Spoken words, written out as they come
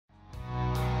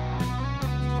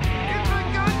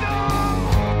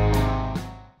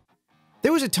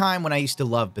There was a time when I used to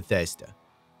love Bethesda.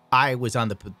 I was on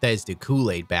the Bethesda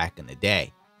Kool-Aid back in the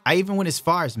day. I even went as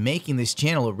far as making this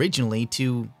channel originally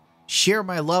to share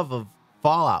my love of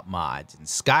Fallout mods and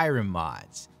Skyrim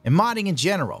mods and modding in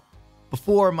general,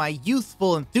 before my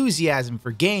youthful enthusiasm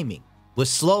for gaming was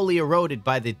slowly eroded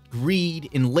by the greed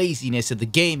and laziness of the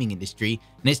gaming industry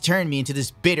and has turned me into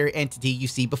this bitter entity you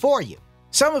see before you.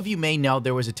 Some of you may know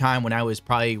there was a time when I was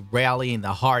probably rallying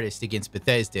the hardest against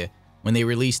Bethesda when they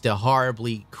released a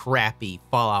horribly crappy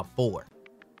Fallout 4.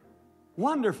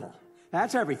 Wonderful.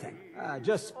 That's everything.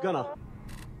 Just gonna...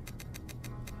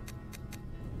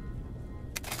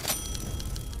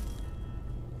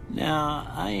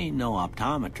 Now, I ain't no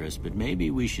optometrist, but maybe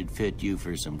we should fit you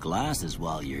for some glasses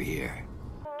while you're here.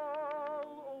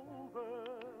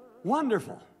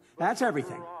 Wonderful. That's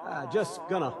everything. Just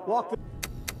gonna walk the...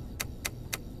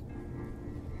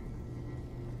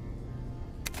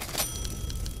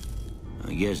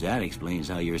 I guess that explains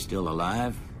how you're still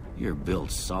alive. You're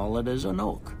built solid as an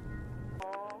oak.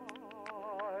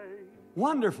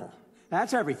 Wonderful.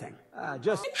 That's everything.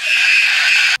 Just...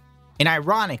 And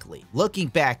ironically, looking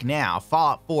back now,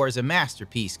 Fallout 4 is a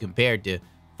masterpiece compared to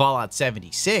Fallout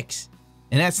 76.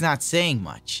 And that's not saying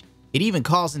much. It even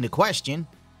calls into question,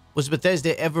 was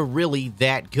Bethesda ever really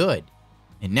that good?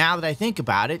 And now that I think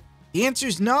about it, the answer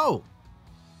is no.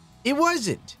 It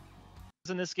wasn't.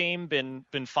 In this game been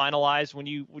finalized when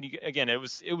you again, it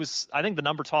was I think the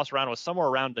number tossed around was somewhere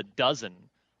around a dozen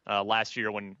last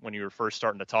year when you were first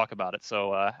starting to talk about it.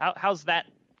 So how's that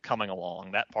coming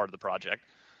along, that part of the project?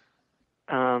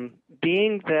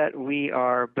 Being that we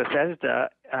are Bethesda,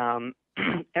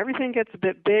 everything gets a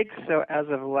bit big, so as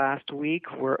of last week,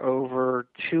 we're over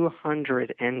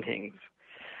 200 endings.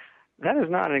 That is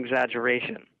not an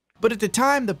exaggeration. But at the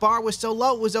time, the bar was so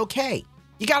low, it was okay.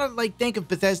 You gotta, think of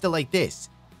Bethesda like this.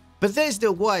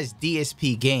 Bethesda was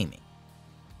DSP gaming.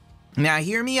 Now,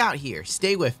 hear me out here.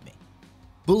 Stay with me.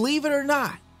 Believe it or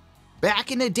not,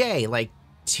 back in the day,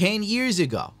 10 years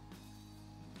ago,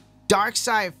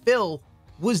 Darkside Phil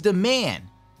was the man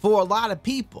for a lot of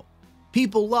people.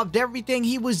 People loved everything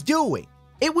he was doing.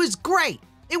 It was great.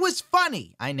 It was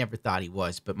funny. I never thought he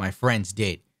was, but my friends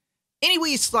did. Anyway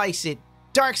you slice it,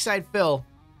 Darkside Phil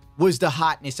was the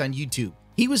hotness on YouTube.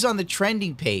 He was on the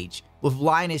trending page with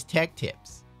Linus Tech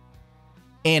Tips.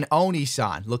 And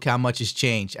Oni-san, look how much has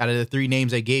changed. Out of the 3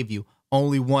 names I gave you,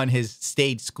 only one has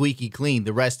stayed squeaky clean.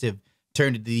 The rest have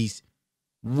turned into these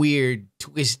weird,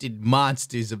 twisted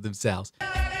monsters of themselves.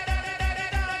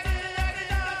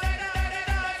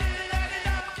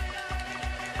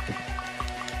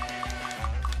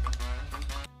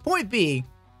 Point being,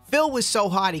 Phil was so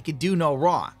hot he could do no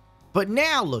wrong. But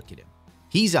now look at him.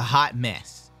 He's a hot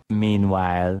mess.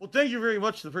 Meanwhile... Well, thank you very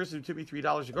much to the person who tipped me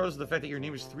 $3. Regardless of the fact that your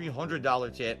name is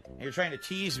 $300 tip, and you're trying to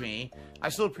tease me, I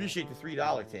still appreciate the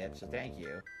 $3 tip, so thank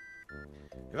you.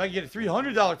 If I could get a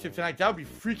 $300 tip tonight, that would be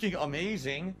freaking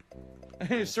amazing.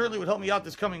 It certainly would help me out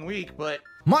this coming week, but...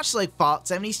 Much like Fallout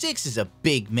 76 is a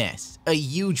big mess. A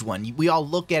huge one. We all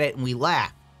look at it and we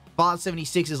laugh. Fallout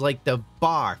 76 is like the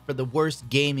bar for the worst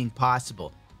gaming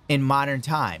possible in modern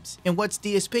times. And what's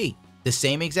DSP? The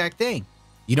same exact thing.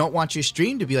 You don't want your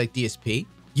stream to be like DSP.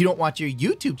 You don't want your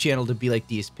YouTube channel to be like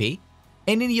DSP.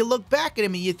 And then you look back at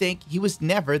him and you think he was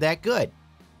never that good.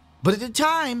 But at the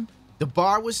time, the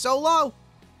bar was so low.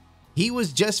 He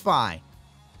was just fine.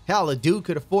 Hell, a dude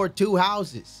could afford 2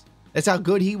 houses. That's how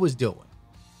good he was doing.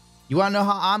 You want to know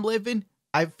how I'm living?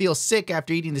 I feel sick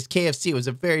after eating this KFC. It was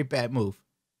a very bad move.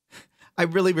 I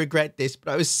really regret this,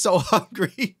 but I was so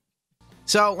hungry.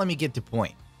 So let me get to the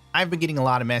point. I've been getting a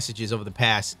lot of messages over the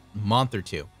past month or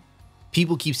two.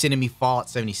 People keep sending me Fallout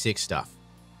 76 stuff.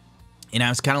 And I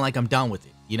was kind of like, I'm done with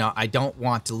it. You know, I don't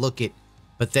want to look at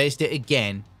Bethesda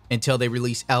again until they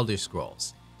release Elder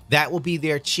Scrolls. That will be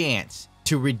their chance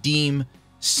to redeem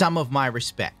some of my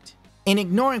respect. In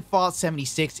ignoring Fallout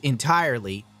 76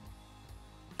 entirely,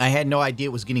 I had no idea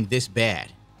it was getting this bad.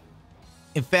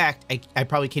 In fact, I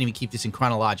probably can't even keep this in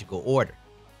chronological order.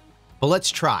 But let's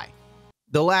try.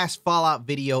 The last Fallout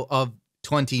video of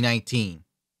 2019.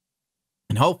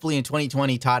 And hopefully in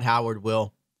 2020, Todd Howard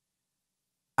will,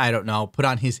 I don't know, put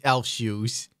on his elf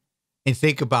shoes and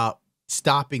think about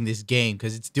stopping this game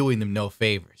because it's doing them no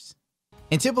favors.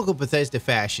 In typical Bethesda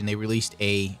fashion, they released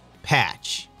a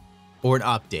patch or an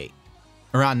update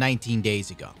around 19 days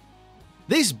ago.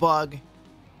 This bug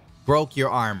broke your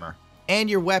armor and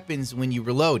your weapons when you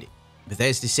reloaded.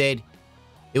 Bethesda said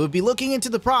it would be looking into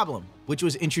the problem, which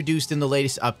was introduced in the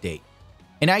latest update.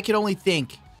 And I could only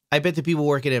think, I bet the people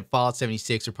working at Fallout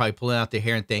 76 are probably pulling out their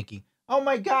hair and thinking, oh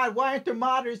my god, why aren't there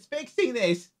modders fixing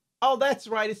this? Oh, that's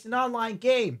right, it's an online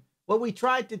game. but we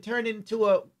tried to turn it into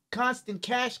a constant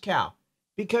cash cow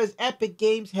because Epic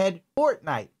Games had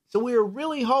Fortnite. So we were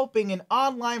really hoping an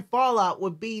online Fallout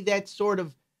would be that sort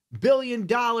of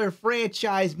billion-dollar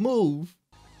franchise move.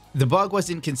 The bug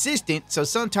wasn't consistent, so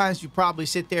sometimes you probably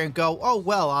sit there and go, oh,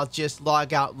 well, I'll just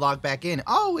log out, log back in.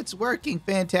 Oh, it's working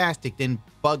fantastic, then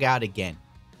bug out again.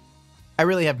 I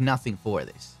really have nothing for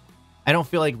this. I don't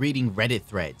feel like reading Reddit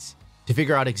threads to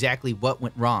figure out exactly what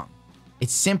went wrong.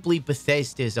 It's simply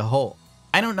Bethesda as a whole.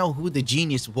 I don't know who the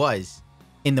genius was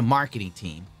in the marketing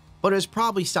team, but it was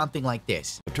probably something like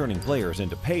this. Turning players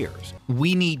into payers.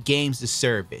 We need games as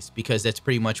service, because that's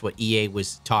pretty much what EA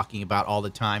was talking about all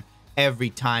the time. Every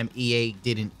time EA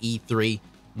did an E3,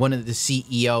 one of the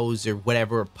CEOs or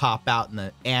whatever would pop out and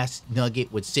the ass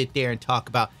nugget would sit there and talk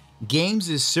about games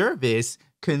as service,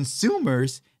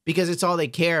 consumers, because it's all they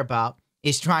care about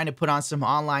is trying to put on some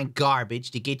online garbage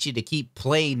to get you to keep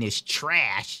playing this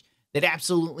trash that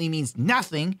absolutely means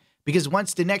nothing, because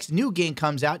once the next new game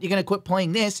comes out, you're going to quit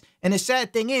playing this. And the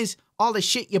sad thing is, all the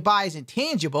shit you buy is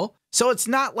intangible. So it's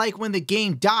not like when the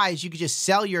game dies, you can just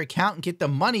sell your account and get the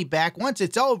money back. Once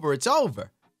it's over, it's over.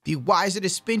 Be wiser to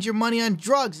spend your money on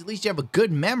drugs. At least you have a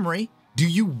good memory. Do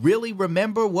you really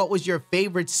remember what was your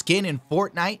favorite skin in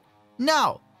Fortnite?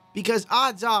 No, because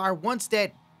odds are once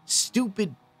that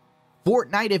stupid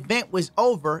Fortnite event was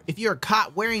over, if you're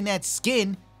caught wearing that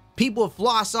skin, people would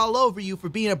floss all over you for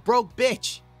being a broke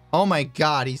bitch. Oh my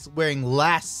God, he's wearing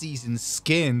last season's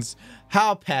skins.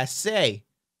 How passe.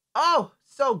 Oh,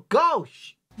 so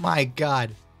gauche. My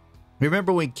God.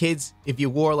 Remember when kids, if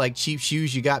you wore like cheap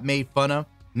shoes, you got made fun of?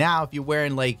 Now, if you're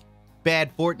wearing like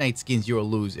bad Fortnite skins, you're a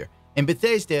loser. And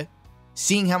Bethesda,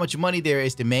 seeing how much money there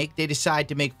is to make, they decide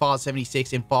to make Fallout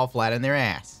 76 and fall flat on their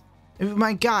ass.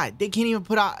 My God, they can't even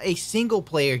put out a single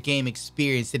player game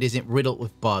experience that isn't riddled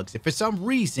with bugs. And for some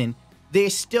reason,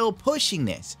 they're still pushing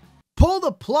this. Pull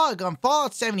the plug on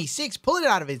Fallout 76, pull it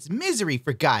out of its misery,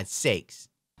 for God's sakes.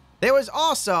 There was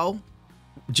also,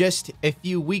 just a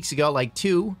few weeks ago, like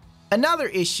another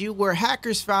issue where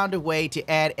hackers found a way to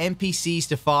add NPCs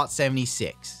to Fallout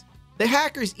 76. The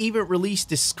hackers even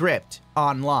released a script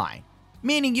online,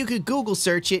 meaning you could Google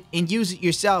search it and use it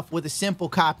yourself with a simple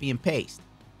copy and paste.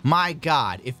 My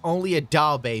God, if only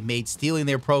Adobe made stealing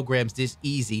their programs this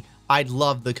easy, I'd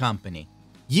love the company.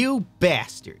 You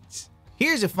bastards.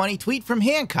 Here's a funny tweet from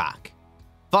Hancock.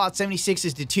 Fallout 76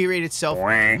 has deteriorated so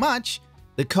much,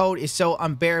 the code is so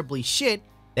unbearably shit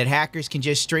that hackers can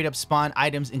just straight up spawn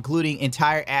items including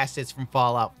entire assets from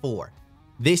Fallout 4.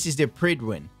 This is the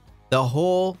Pridwin. The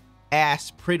whole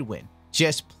ass Pridwin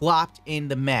just plopped in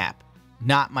the map.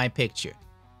 Not my picture.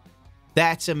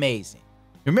 That's amazing.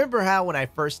 Remember how when I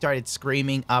first started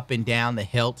screaming up and down the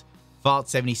hilt, Fallout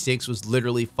 76 was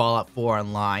literally Fallout 4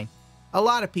 online? A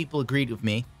lot of people agreed with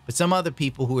me, but some other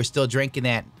people who were still drinking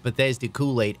that Bethesda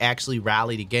Kool-Aid actually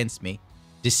rallied against me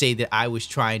to say that I was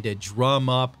trying to drum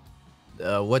up,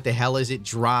 what the hell is it,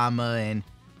 drama and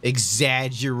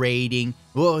exaggerating.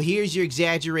 Well, here's your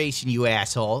exaggeration, you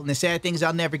asshole. And the sad thing is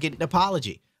I'll never get an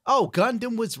apology. Oh,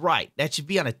 Gundam was right. That should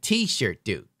be on a t-shirt,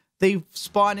 dude. They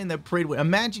spawn in the Pridwin.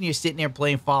 Imagine you're sitting there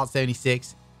playing Fallout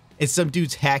 76 and some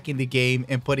dude's hacking the game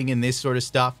and putting in this sort of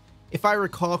stuff. If I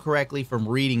recall correctly from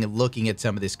reading and looking at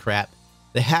some of this crap,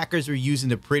 the hackers were using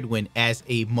the Pridwin as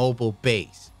a mobile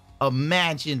base.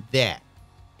 Imagine that.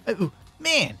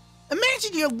 Man,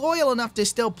 imagine you're loyal enough to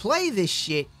still play this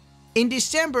shit in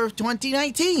December of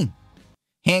 2019.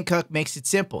 Hancock makes it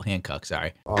simple.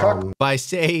 By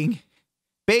saying,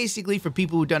 basically for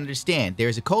people who don't understand,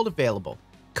 there's a code available.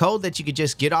 Code that you could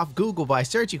just get off Google by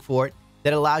searching for it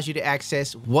that allows you to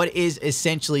access what is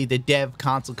essentially the dev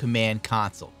console command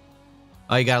console.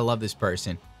 Oh, you gotta love this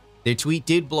person. Their tweet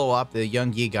did blow up. The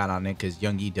Young Yi got on it because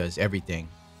Young Yi does everything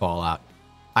Fallout.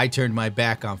 I turned my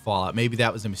back on Fallout. Maybe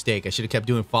that was a mistake. I should have kept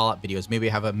doing Fallout videos. Maybe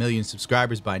I have 1 million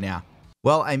subscribers by now.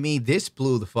 Well, I mean, this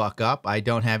blew the fuck up. I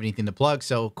don't have anything to plug.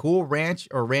 So, Cool Ranch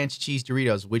or Ranch Cheese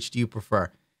Doritos, which do you prefer?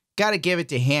 Gotta give it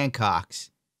to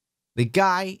Hancock's. The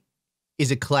guy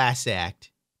is a class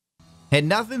act. Had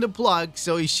nothing to plug,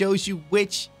 so he shows you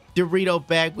which Dorito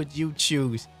bag would you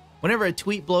choose. Whenever a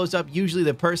tweet blows up, usually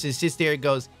the person sits there and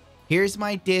goes, here's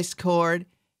my Discord,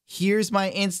 here's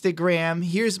my Instagram,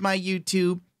 here's my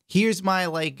YouTube, here's my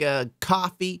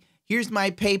coffee, here's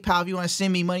my PayPal if you want to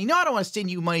send me money. No, I don't want to send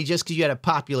you money just because you had a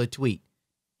popular tweet.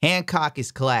 Hancock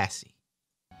is classy.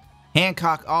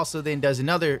 Hancock also then does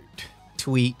another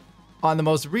tweet on the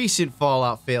most recent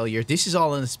Fallout failure. This is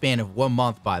all in the span of 1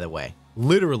 month, by the way.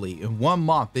 Literally, in 1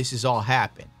 month, this has all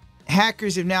happened.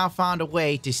 Hackers have now found a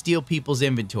way to steal people's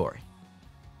inventory.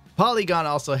 Polygon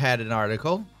also had an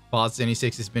article. Fallout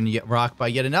 76 has been rocked by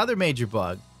yet another major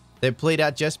bug. that played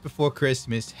out just before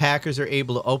Christmas, hackers are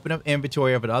able to open up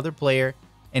inventory of another player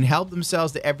and help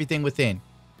themselves to everything within,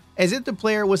 as if the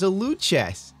player was a loot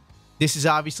chest. This is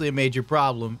obviously a major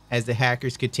problem, as the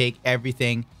hackers could take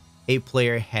everything a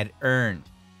player had earned.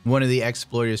 One of the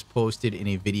exploiters posted in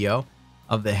a video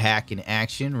of the hack in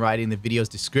action, writing the video's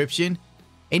description.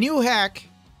 A new hack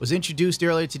was introduced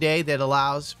earlier today that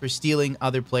allows for stealing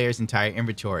other players' entire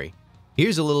inventory.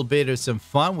 Here's a little bit of some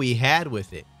fun we had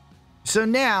with it. So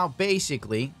now,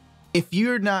 basically, if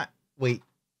you're not... Wait,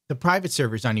 the private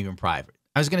servers aren't even private.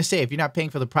 I was going to say, if you're not paying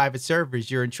for the private servers,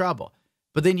 you're in trouble.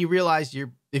 But then you realize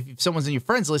if someone's in your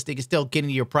friends list, they can still get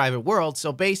into your private world.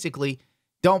 So basically,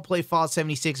 don't play Fallout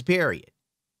 76, period.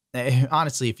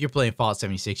 Honestly, if you're playing Fallout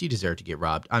 76, you deserve to get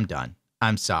robbed. I'm done.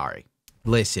 I'm sorry.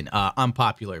 Listen,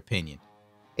 unpopular opinion.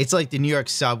 It's like the New York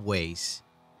subways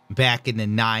back in the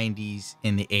 90s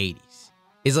and the 80s.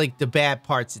 It's like the bad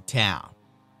parts of town.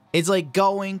 It's like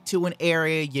going to an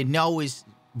area you know is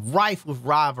rife with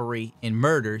robbery and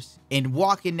murders and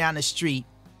walking down the street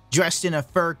dressed in a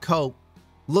fur coat,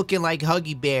 looking like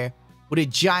Huggy Bear with a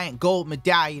giant gold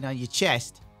medallion on your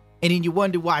chest, and then you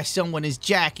wonder why someone is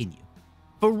jacking you.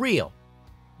 For real,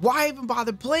 why even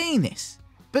bother playing this?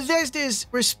 Bethesda's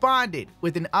responded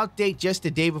with an update just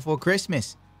the day before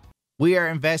Christmas. We are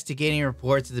investigating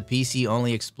reports of the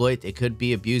PC-only exploit that could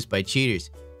be abused by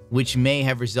cheaters, which may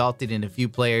have resulted in a few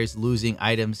players losing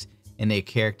items and their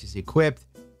characters equipped.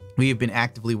 We have been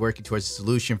actively working towards a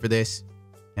solution for this.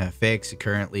 Fix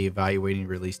currently evaluating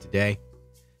release today.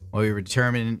 While we were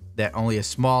determined that only a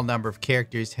small number of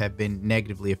characters have been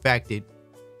negatively affected,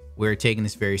 we're taking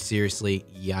this very seriously,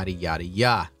 yada yada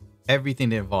yada. Everything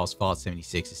that involves Fallout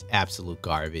 76 is absolute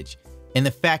garbage. And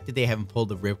the fact that they haven't pulled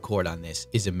the ripcord on this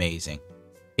is amazing.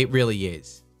 It really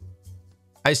is.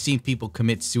 I've seen people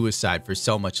commit suicide for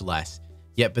so much less,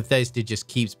 yet Bethesda just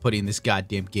keeps putting this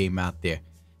goddamn game out there.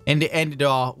 And to end it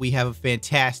all, we have a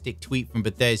fantastic tweet from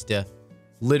Bethesda,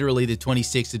 literally the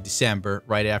 26th of December,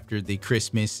 right after the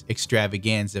Christmas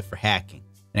extravaganza for hacking.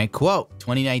 And I quote,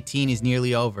 2019 is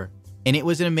nearly over, and it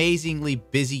was an amazingly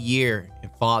busy year in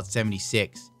Fallout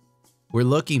 76. We're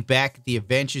looking back at the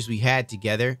adventures we had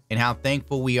together and how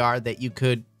thankful we are that you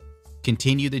could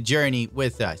continue the journey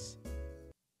with us.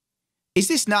 Is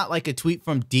this not like a tweet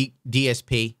from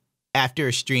DSP after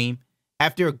a stream,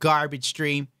 after a garbage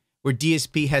stream, where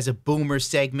DSP has a boomer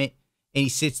segment and he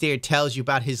sits there and tells you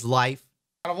about his life?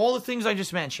 Out of all the things I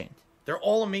just mentioned, they're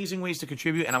all amazing ways to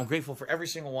contribute, and I'm grateful for every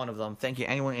single one of them. Thank you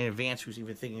anyone in advance who's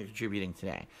even thinking of contributing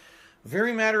today.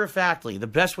 Very matter-of-factly, the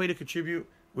best way to contribute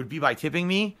would be by tipping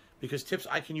me, because tips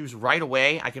I can use right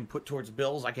away. I can put towards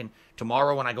bills. I can,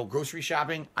 tomorrow when I go grocery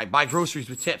shopping, I buy groceries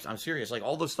with tips. I'm serious. Like,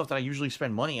 all the stuff that I usually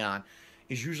spend money on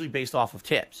is usually based off of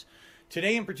tips.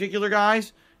 Today in particular,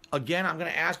 guys, again, I'm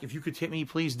going to ask if you could tip me,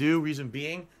 please do. Reason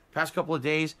being, past couple of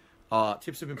days,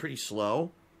 tips have been pretty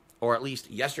slow, or at least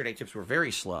yesterday tips were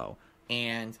very slow.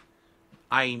 And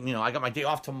I got my day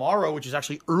off tomorrow, which is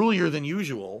actually earlier than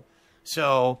usual.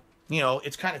 So,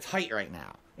 it's kind of tight right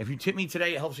now. If you tip me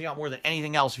today, it helps me out more than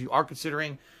anything else. If you are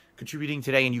considering contributing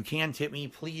today and you can tip me,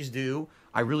 please do.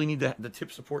 I really need the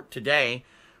tip support today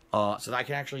so that I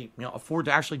can actually afford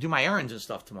to actually do my errands and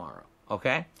stuff tomorrow.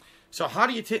 Okay? So how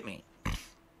do you tip me?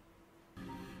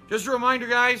 Just a reminder,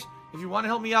 guys, if you want to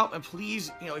help me out, and please,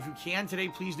 if you can today,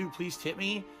 please do. Please tip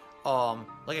me.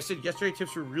 Like I said, yesterday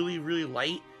tips were really, really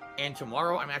light. And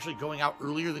tomorrow I'm actually going out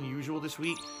earlier than usual this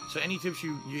week. So any tips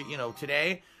you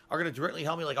today are going to directly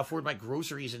help me afford my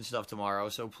groceries and stuff tomorrow.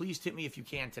 So please tip me if you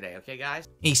can today. Okay, guys?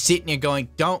 He's sitting there going,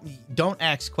 don't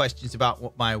ask questions about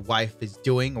what my wife is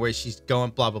doing, where she's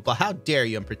going, blah, blah, blah. How dare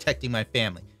you? I'm protecting my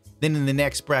family. Then in the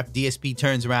next breath, DSP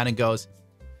turns around and goes,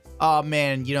 oh,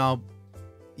 man,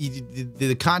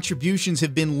 the contributions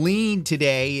have been lean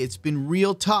today. It's been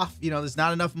real tough. There's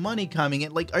not enough money coming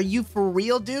in. Like, are you for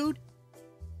real, dude?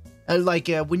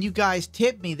 When you guys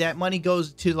tip me, that money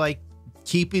goes to,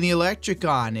 keeping the electric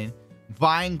on and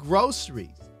buying groceries.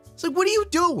 It's like, what are you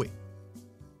doing?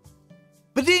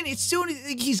 But then as soon as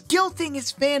he's guilting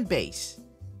his fan base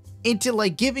into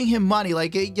giving him money,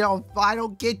 if I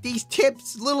don't get these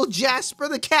tips, little Jasper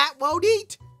the cat won't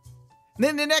eat. And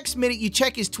then the next minute you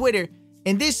check his Twitter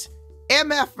and this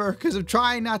MFer, because I'm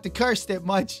trying not to curse that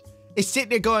much, is sitting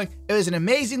there going, it was an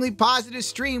amazingly positive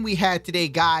stream we had today,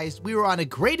 guys. We were on a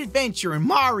great adventure in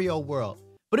Mario World.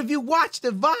 But if you watch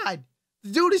the VOD, the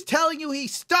dude is telling you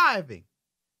he's starving.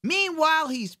 Meanwhile,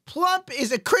 he's plump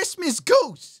as a Christmas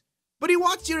goose. But he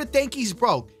wants you to think he's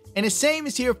broke. And the same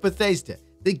is here with Bethesda.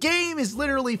 The game is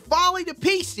literally falling to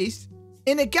pieces.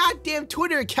 And the goddamn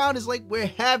Twitter account is like, we're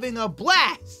having a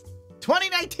blast.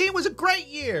 2019 was a great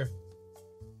year.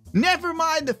 Never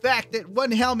mind the fact that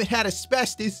one helmet had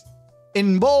asbestos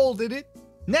and mold in it.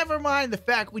 Never mind the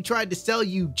fact we tried to sell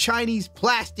you Chinese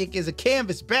plastic as a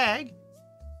canvas bag.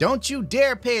 Don't you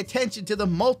dare pay attention to the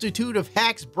multitude of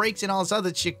hacks, breaks, and all this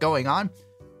other shit going on.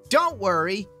 Don't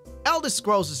worry. Elder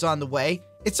Scrolls is on the way.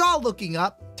 It's all looking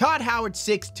up. Todd Howard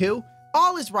 6'2".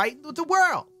 All is right with the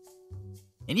world.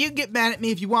 And you can get mad at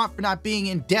me if you want for not being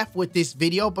in depth with this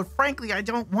video, but frankly, I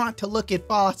don't want to look at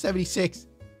Fallout 76.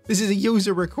 This is a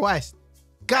user request.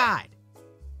 God.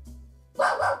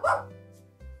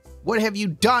 What have you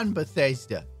done,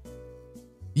 Bethesda?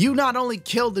 You not only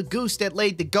killed the goose that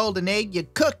laid the golden egg, you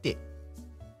cooked it.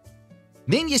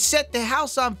 Then you set the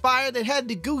house on fire that had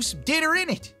the goose dinner in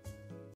it.